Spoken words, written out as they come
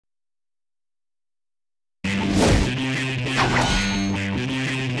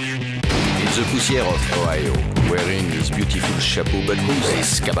poussière of Ohio, wearing his beautiful chapeau, but who's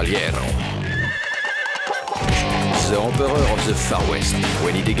this caballero? The emperor of the Far West.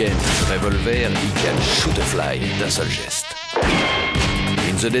 When he degains his revolver, he can shoot a fly d'un seul geste.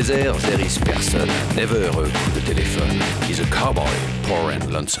 In the desert, there is person, never a coup de téléphone. He's a cowboy, poor and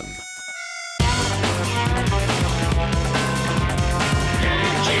lonesome.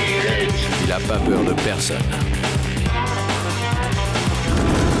 Il a pas peur de personne.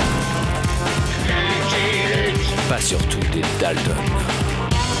 Pas surtout des Daltons.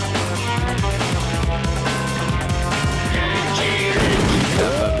 Il n'a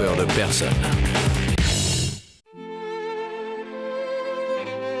pas peur de personne.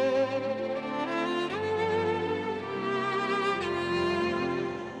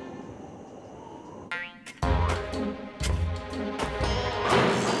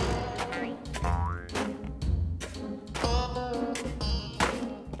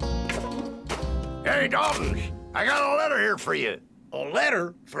 Hey, Daltons, I got a letter here for you. A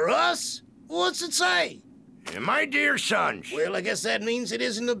letter? For us? What's it say? My dear sons. Well, I guess that means it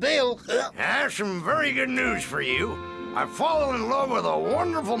isn't a bill. I have some very good news for you. I've fallen in love with a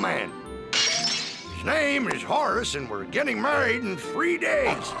wonderful man. His name is Horace, and we're getting married in 3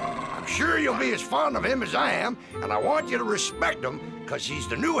 days. I'm sure you'll be as fond of him as I am, and I want you to respect him, because he's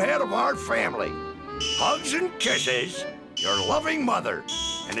the new head of our family. Hugs and kisses, your loving mother.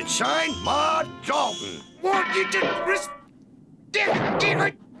 And it's signed Ma Dalton. Want you to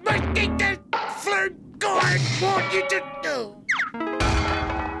flirt guard. Want you to do.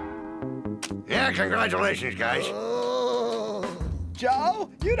 Yeah, congratulations, guys. Oh. Joe,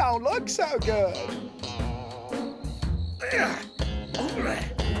 you don't look so good.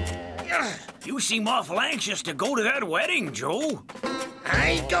 You seem awful anxious to go to that wedding, Joe. I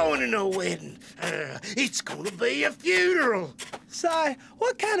ain't going to no wedding. It's going to be a funeral. Say,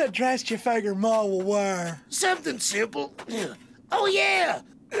 what kind of dress do you figure Ma will wear? Something simple. Oh, yeah.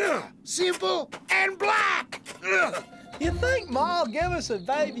 Simple and black. You think Ma'll give us a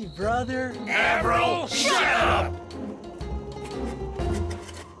baby brother? Averell, shut up!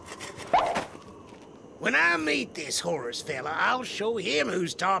 When I meet this Horace fella, I'll show him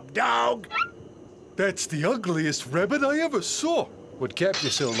who's top dog. That's the ugliest rabbit I ever saw. What kept you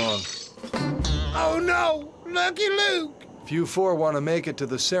so long? Oh, no. Lucky Luke. If you four want to make it to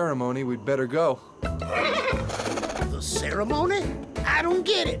the ceremony, we'd better go. The ceremony? I don't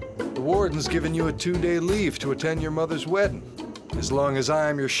get it. The warden's given you a 2-day leave to attend your mother's wedding, as long as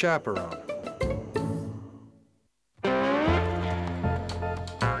I'm your chaperone.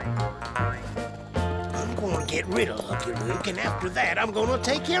 I'm gonna get rid of Lucky Luke, and after that, I'm gonna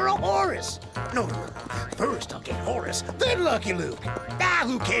take care of Horace. No. First, I'll get Horace, then Lucky Luke. Ah,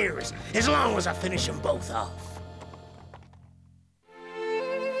 who cares? As long as I finish them both off.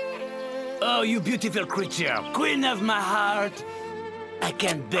 Oh, you beautiful creature, queen of my heart. I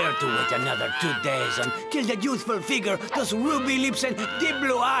can't bear to wait another 2 days until that youthful figure, those ruby lips and deep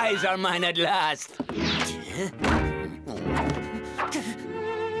blue eyes are mine at last.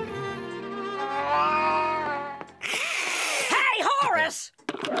 Hey, Horace!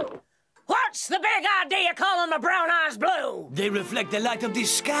 What's the big idea calling my brown eyes blue? They reflect the light of the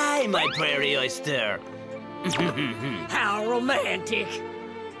sky, my prairie oyster. How romantic.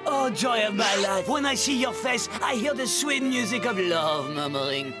 Oh, joy of my life. When I see your face, I hear the sweet music of love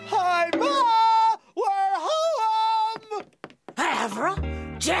murmuring. Hi, Ma! We're home! Averell,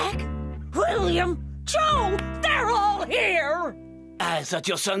 Jack, William, Joe, they're all here. I thought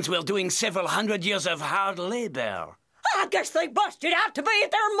your sons were doing several hundred years of hard labor. I guess they busted out to be at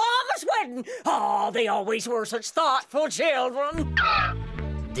their mama's wedding. Oh, they always were such thoughtful children.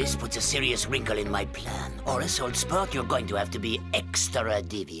 This puts a serious wrinkle in my plan. Horace, old sport, you're going to have to be extra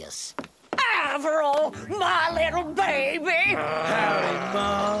devious. Averell, my little baby. Howdy,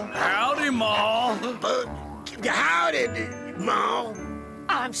 Ma. Howdy, Ma. Howdy, Ma.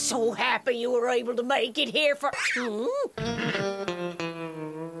 I'm so happy you were able to make it here for...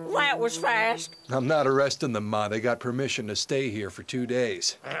 That was fast. I'm not arresting them, Ma. They got permission to stay here for 2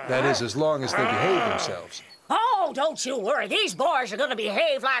 days. That is, as long as they behave themselves. Oh, don't you worry. These boys are going to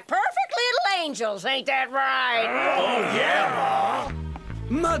behave like perfect little angels. Ain't that right? Oh, yeah, Ma.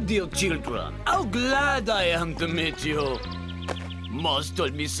 My dear children, how glad I am to meet you. Ma's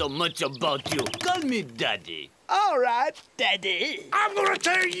told me so much about you. Call me Daddy. All right, Daddy. I'm gonna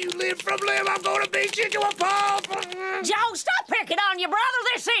tear you limb from limb. I'm gonna beat you to a pulp. Joe, stop picking on your brother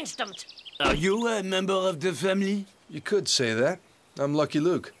this instant. Are you a member of the family? You could say that. I'm Lucky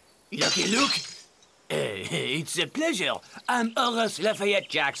Luke. Lucky Luke? It's a pleasure. I'm Horace Lafayette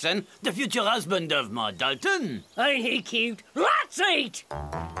Jackson, the future husband of Ma Dalton. Ain't he cute? Let's eat!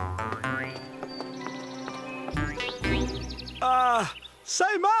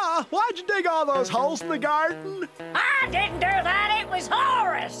 Say, Ma, why'd you dig all those holes in the garden? I didn't do that. It was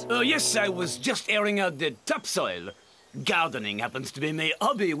Horace. Yes, I was just airing out the topsoil. Gardening happens to be my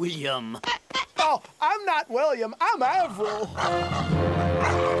hobby, William. Oh, I'm not William. I'm Averell.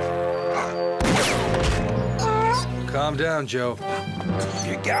 Calm down, Joe.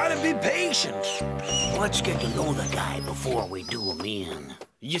 You gotta be patient. Let's get to know the guy before we do him in.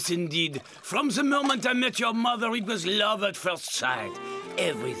 Yes, indeed. From the moment I met your mother, it was love at first sight.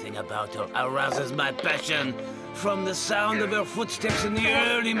 Everything about her arouses my passion. From the sound of her footsteps in the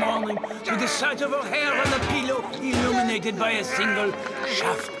early morning to the sight of her hair on a pillow illuminated by a single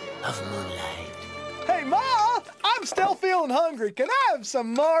shaft of moonlight. Hey, Ma, I'm still feeling hungry. Can I have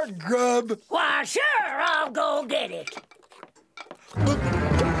some more grub? Why, sure, I'll go get it.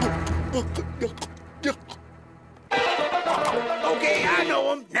 Okay, I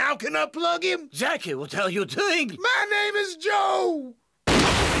know him. Now can I plug him? Jackie, what are you doing? My name is Joe.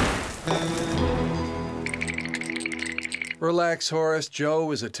 Relax, Horace.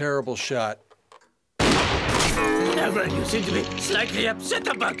 Joe is a terrible shot. Averell, you seem to be slightly upset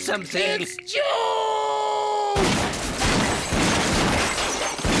about something. It's Joe!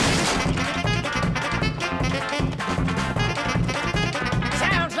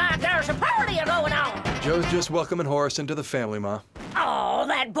 Sounds like there's a party going on. Joe's just welcoming Horace into the family, Ma. Oh,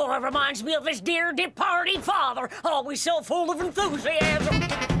 that boy reminds me of his dear departed father, always so full of enthusiasm.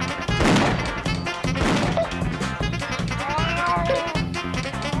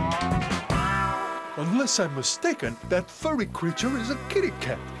 Unless I'm mistaken, that furry creature is a kitty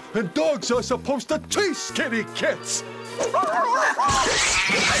cat, and dogs are supposed to chase kitty cats.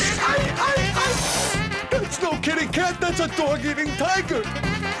 That's no kitty cat, that's a dog-eating tiger.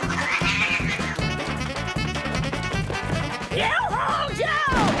 Yo-ho,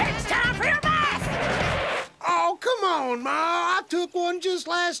 Joe! It's time for your bath! Oh, come on, Ma. I took one just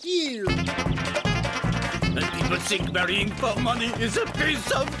last year. And people think marrying for money is a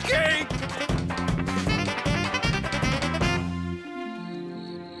piece of cake.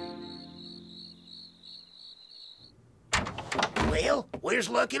 Well, where's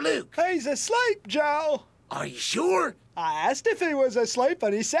Lucky Luke? He's asleep, Joe. Are you sure? I asked if he was asleep,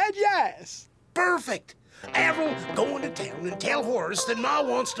 and he said yes. Perfect. Averell, go into town and tell Horace that Ma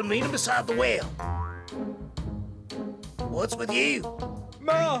wants to meet him beside the well. What's with you?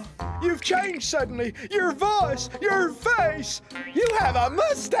 Ma, you've changed suddenly. Your voice, your face. You have a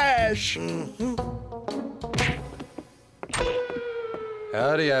mustache.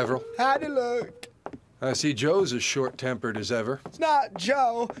 Howdy, Averell. Howdy, Luke. I see Joe's as short-tempered as ever. It's not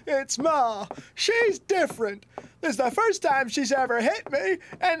Joe, it's Ma. She's different. This is the first time she's ever hit me,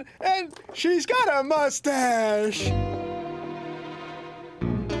 and she's got a mustache.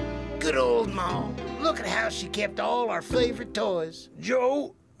 Good old Ma. Look at how she kept all our favorite toys.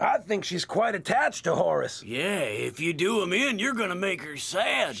 Joe, I think she's quite attached to Horace. Yeah, if you do him in, you're gonna make her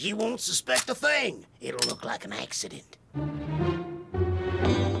sad. She won't suspect a thing. It'll look like an accident.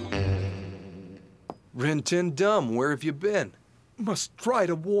 Rin Tin Dum, where have you been? Must try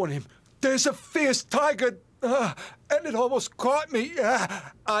to warn him. There's a fierce tiger, and it almost caught me.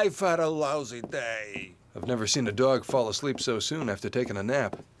 I've had a lousy day. I've never seen a dog fall asleep so soon after taking a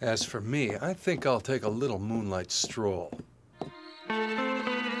nap. As for me, I think I'll take a little moonlight stroll.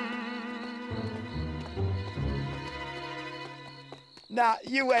 Now,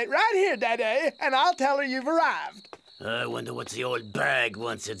 you wait right here, Daddy, and I'll tell her you've arrived. I wonder what the old bag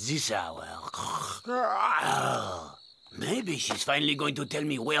wants at this hour. Oh, maybe she's finally going to tell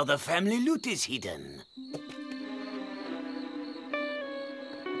me where the family loot is hidden.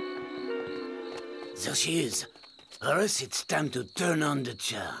 There she is. Horace, it's time to turn on the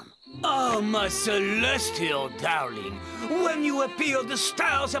charm. Oh, my celestial darling. When you appear, the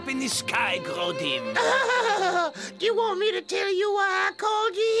stars up in the sky grow dim. Do you want me to tell you why I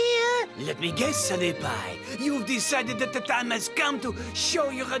called you here? Let me guess, Sunny Pie. You've decided that the time has come to show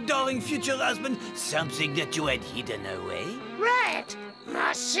your adoring future husband something that you had hidden away? Right.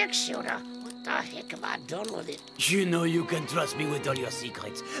 My six-shooter. What the heck have I done with it? You know you can trust me with all your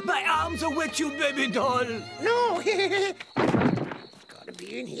secrets. My arms are with you, baby doll. No. Gotta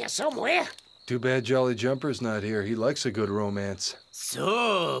be in here somewhere. Too bad Jolly Jumper's not here. He likes a good romance.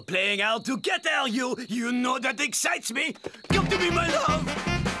 So, playing out together, you know that excites me. Come to me, my love.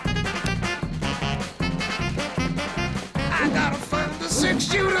 I gotta find the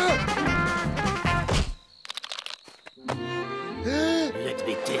six-shooter. Let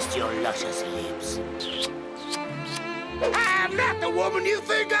me taste your luscious lips. I'm not the woman you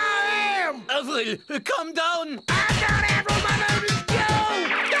think I am. Averell, calm down. I'm not Averell. My name is Joe.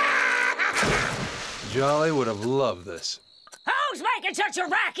 Jolly would have loved this. Who's making such a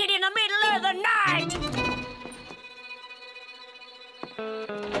racket in the middle of the night?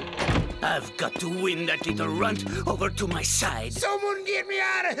 I've got to win that little runt over to my side. Someone get me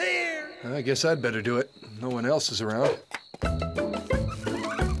out of here! I guess I'd better do it. No one else is around.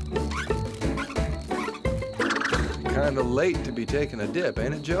 Kinda late to be taking a dip,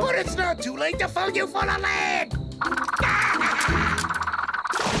 ain't it, Joe? But it's not too late to fill you full of lead!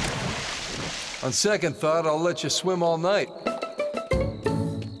 On second thought, I'll let you swim all night.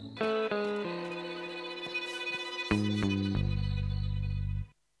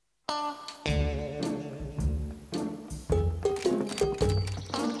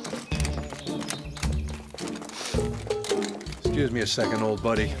 Excuse me a second, old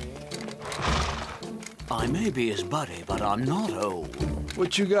buddy. I may be his buddy, but I'm not old.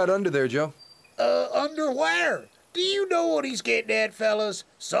 What you got under there, Joe? Underwear. Do you know what he's getting at, fellas?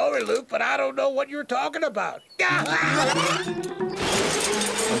 Sorry, Luke, but I don't know what you're talking about. I'm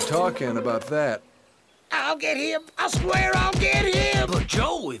talking about that. I'll get him. I swear I'll get him. But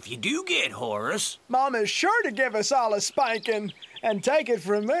Joe, if you do get Horace... Mom is sure to give us all a spanking. And take it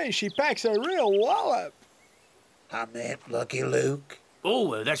from me, she packs a real wallop. I meant Lucky Luke. Oh,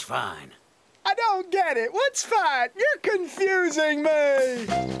 well, that's fine. I don't get it. What's fine? You're confusing me.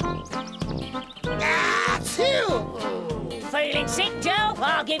 Ah, phew! Feeling sick, Joe?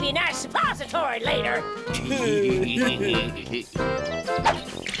 I'll give you a nice suppository later.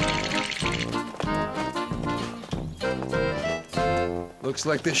 Looks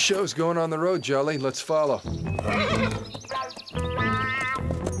like this show's going on the road, Jolly. Let's follow.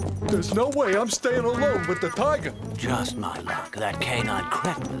 There's no way I'm staying alone with the tiger. Just my luck. That canine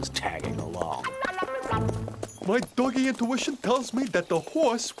cretin is tagging along. My doggy intuition tells me that the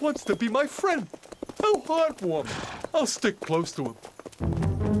horse wants to be my friend. How heartwarming. I'll stick close to him.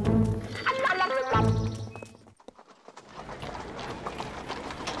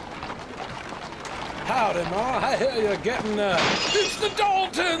 Howdy, Ma. I hear you're getting, It's the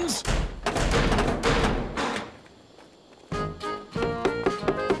Daltons!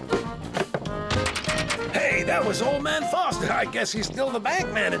 Hey, that was old man Foster. I guess he's still the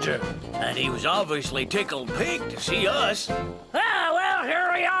bank manager. And he was obviously tickled pink to see us. Ah, well, here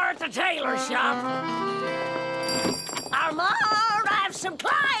we are at the tailor shop. Armand, I have some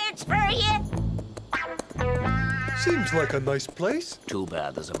clients for you. Seems like a nice place. Too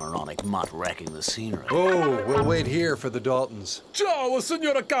bad there's a moronic mutt wrecking the scenery. Oh, we'll wait here for the Daltons. Joe,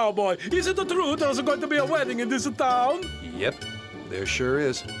 Senora Cowboy, is it the truth there's going to be a wedding in this town? Yep, there sure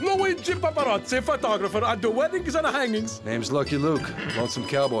is. Luigi Paparazzi, photographer. I do weddings and hangings. Name's Lucky Luke, lonesome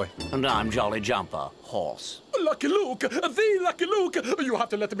cowboy. And I'm Jolly Jumper, horse. Lucky Luke, the Lucky Luke. You have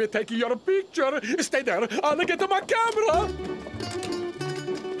to let me take your picture. Stay there. I'll get to my camera.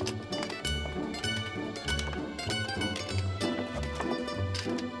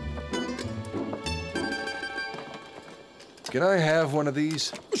 Can I have one of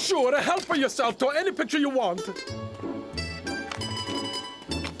these? Sure, help yourself to any picture you want.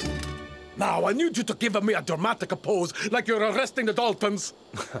 Now, I need you to give me a dramatic pose, like you're arresting the Daltons.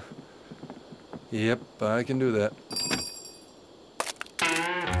 Yep, I can do that.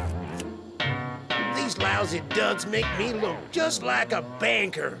 These lousy duds make me look just like a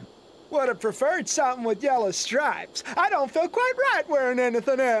banker. Would have preferred something with yellow stripes. I don't feel quite right wearing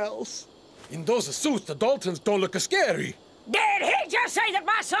anything else. In those suits, the Daltons don't look scary. Did he just say that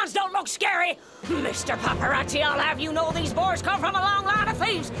my sons don't look scary? Mr. Paparazzi, I'll have you know these boys come from a long line of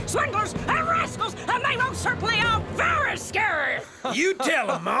thieves, swindlers, and rascals, and they most certainly are very scary. You tell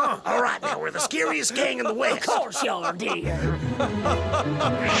them, Ma. All right, now, we're the scariest gang in the West. Of course you are, dear.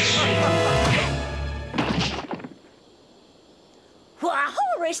 Why,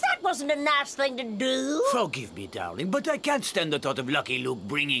 Horace, that wasn't a nice thing to do. Forgive me, darling, but I can't stand the thought of Lucky Luke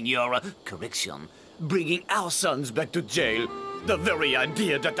bringing your, correction, bringing our sons back to jail. The very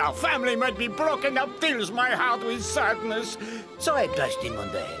idea that our family might be broken up fills my heart with sadness. So I bashed him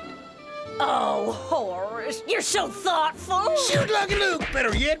on the head. Oh, Horace, you're so thoughtful. Shoot Lucky Luke.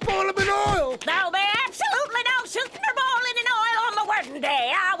 Better yet, boil him in oil. There'll be absolutely no shooting or boiling in oil on the wedding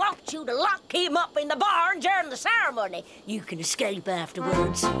day. I want you to lock him up in the barn during the ceremony. You can escape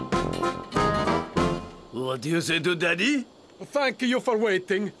afterwards. What do you say to Daddy? Thank you for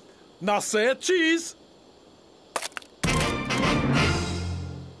waiting. Now say cheese.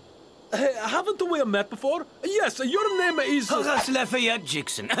 Hey, haven't we met before? Yes, your name is... Horace Lafayette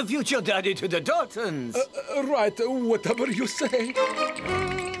Jackson, a future daddy to the Daltons. Right, whatever you say.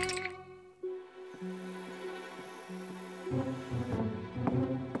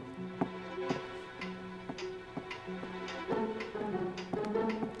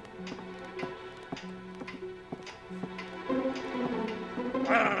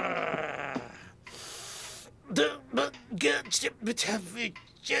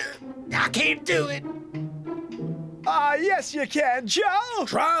 I can't do it. Yes, you can, Joe.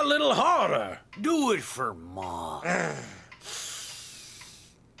 Try a little harder. Do it for Ma.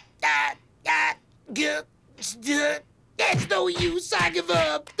 That's no use. I give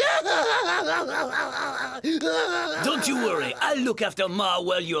up. Don't you worry. I'll look after Ma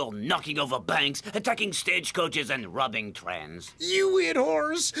while you're knocking over banks, attacking stagecoaches, and robbing trains. You win,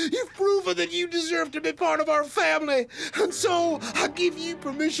 Horace. You've proven that you deserve to be part of our family. And so, I give you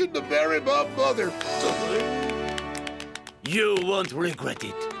permission to marry my mother. You won't regret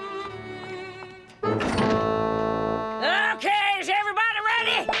it. Okay, is everybody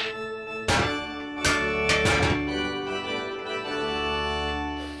ready?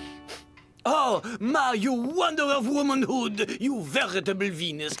 Oh, Ma, you wonder of womanhood, you veritable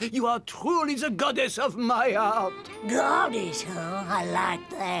Venus. You are truly the goddess of my heart. Goddess, huh? I like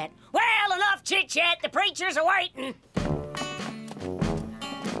that. Well, enough chit-chat. The preachers are waiting.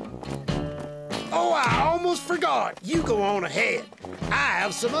 Oh, I almost forgot. You go on ahead. I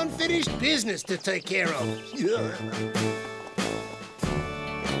have some unfinished business to take care of.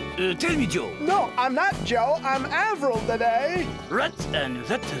 Tell me, Joe. No, I'm not Joe. I'm Averell today. Rat and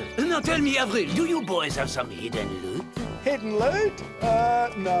rat. Now tell me, Averell, do you boys have some hidden loot? Hidden loot?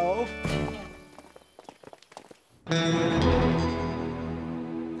 No.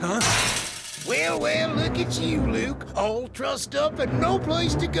 Huh? Well, look at you, Luke. All trussed up and no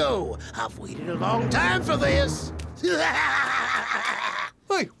place to go. I've waited a long time for this.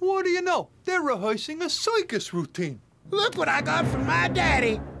 Hey, what do you know? They're rehearsing a circus routine. Look what I got from my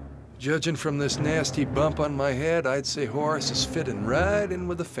daddy. Judging from this nasty bump on my head, I'd say Horace is fitting right in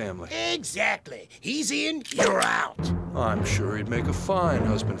with the family. Exactly. He's in, you're out. I'm sure he'd make a fine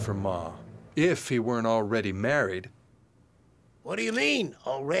husband for Ma, if he weren't already married. What do you mean,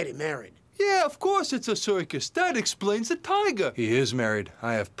 already married? Yeah, of course it's a circus. That explains the tiger. He is married.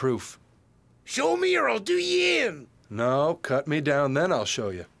 I have proof. Show me or I'll do you in. No, cut me down, then I'll show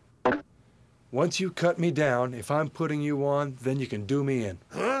you. Once you cut me down, if I'm putting you on, then you can do me in.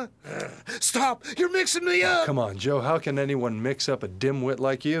 Huh? Stop! You're mixing me up! Come on, Joe, how can anyone mix up a dimwit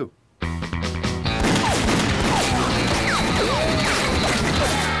like you?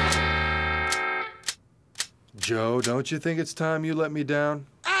 Joe, don't you think it's time you let me down?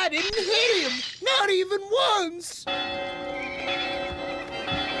 I didn't hit him! Not even once!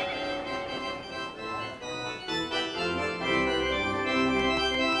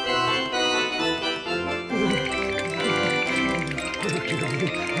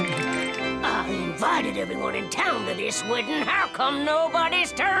 I invited everyone in town to this wedding. How come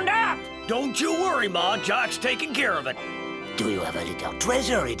nobody's turned up? Don't you worry, Ma. Jock's taking care of it. Do you have a little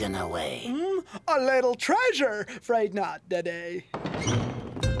treasure hidden away? A little treasure. Afraid not, Daddy.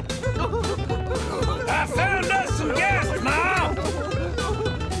 I found us some guests, Ma!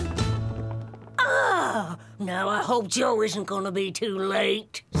 Oh, now I hope Joe isn't gonna be too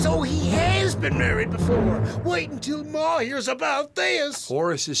late. So he has been married before. Wait until Ma hears about this.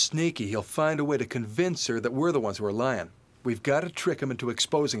 Horace is sneaky. He'll find a way to convince her that we're the ones who are lying. We've got to trick him into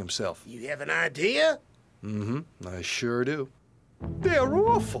exposing himself. You have an idea? I sure do. They're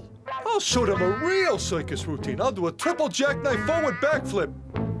awful. I'll show them a real circus routine. I'll do a triple jackknife forward backflip.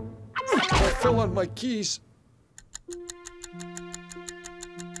 I fell on my keys.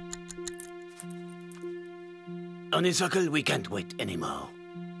 Honeysuckle, we can't wait anymore.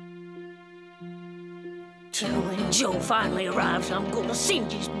 When Joe finally arrives, I'm gonna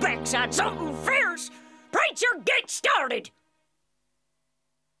singe his backside something fierce. Preacher, get started!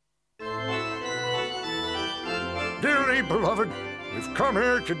 Dearly beloved, we've come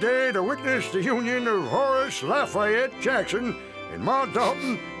here today to witness the union of Horace Lafayette Jackson and Ma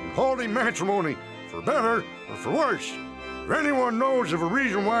Dalton in holy matrimony, for better or for worse. If anyone knows of a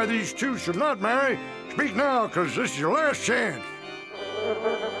reason why these two should not marry, speak now, because this is your last chance.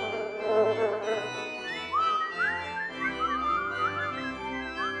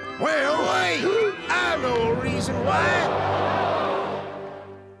 Well, Wait! I know a reason why.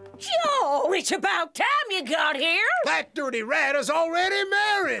 Joe, it's about time you got here. That dirty rat is already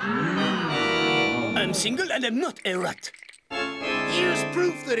married. I'm single and I'm not a rat. Here's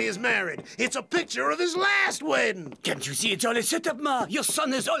proof that he's married. It's a picture of his last wedding. Can't you see it's all a setup, Ma? Your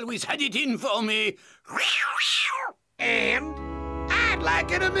son has always had it in for me. And I'd like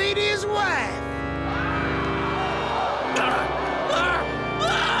her to meet his wife.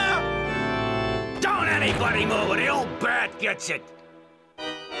 Don't anybody move, the old bat gets it.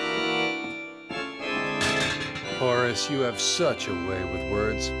 Horace, you have such a way with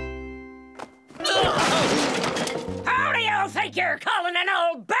words. How do you think you're calling an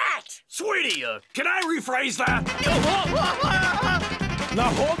old bat? Sweetie, can I rephrase that? Now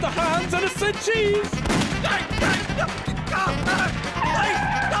hold the hands and say cheese.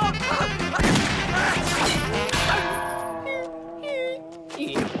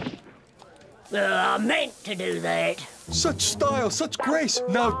 I meant to do that. Such style, such grace.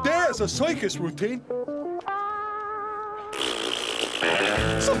 Now there's a circus routine.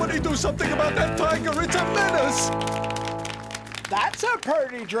 Somebody do something about that tiger. It's a menace. That's a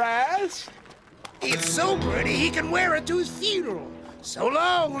pretty dress. It's so pretty he can wear it to his funeral. So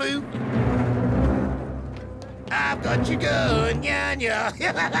long, Luke. I've got your gun, Yanya.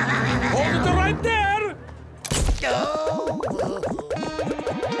 Hold it right there. Oh.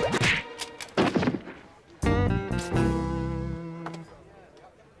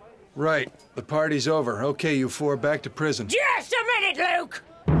 Right. The party's over. Okay, you four, back to prison. Just a minute, Luke!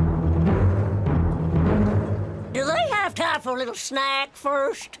 Do they have time for a little snack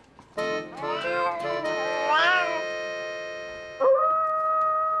first? Let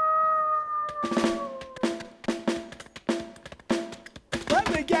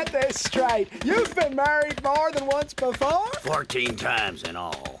me get this straight. You've been married more than once before? 14 times in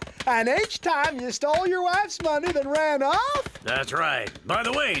all. And each time you stole your wife's money, then ran off? That's right. By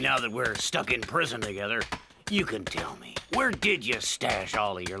the way, now that we're stuck in prison together, you can tell me, where did you stash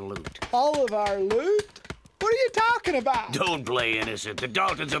all of your loot? All of our loot? What are you talking about? Don't play innocent. The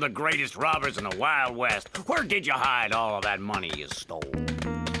Daltons are the greatest robbers in the Wild West. Where did you hide all of that money you stole?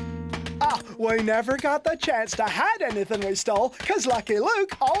 We never got the chance to hide anything we stole, because Lucky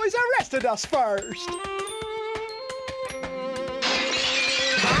Luke always arrested us first.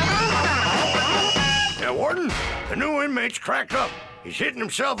 Now, Warden, the new inmate's cracked up. He's hitting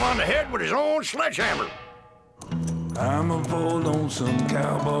himself on the head with his own sledgehammer. I'm a bold lonesome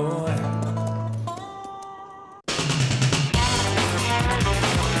cowboy.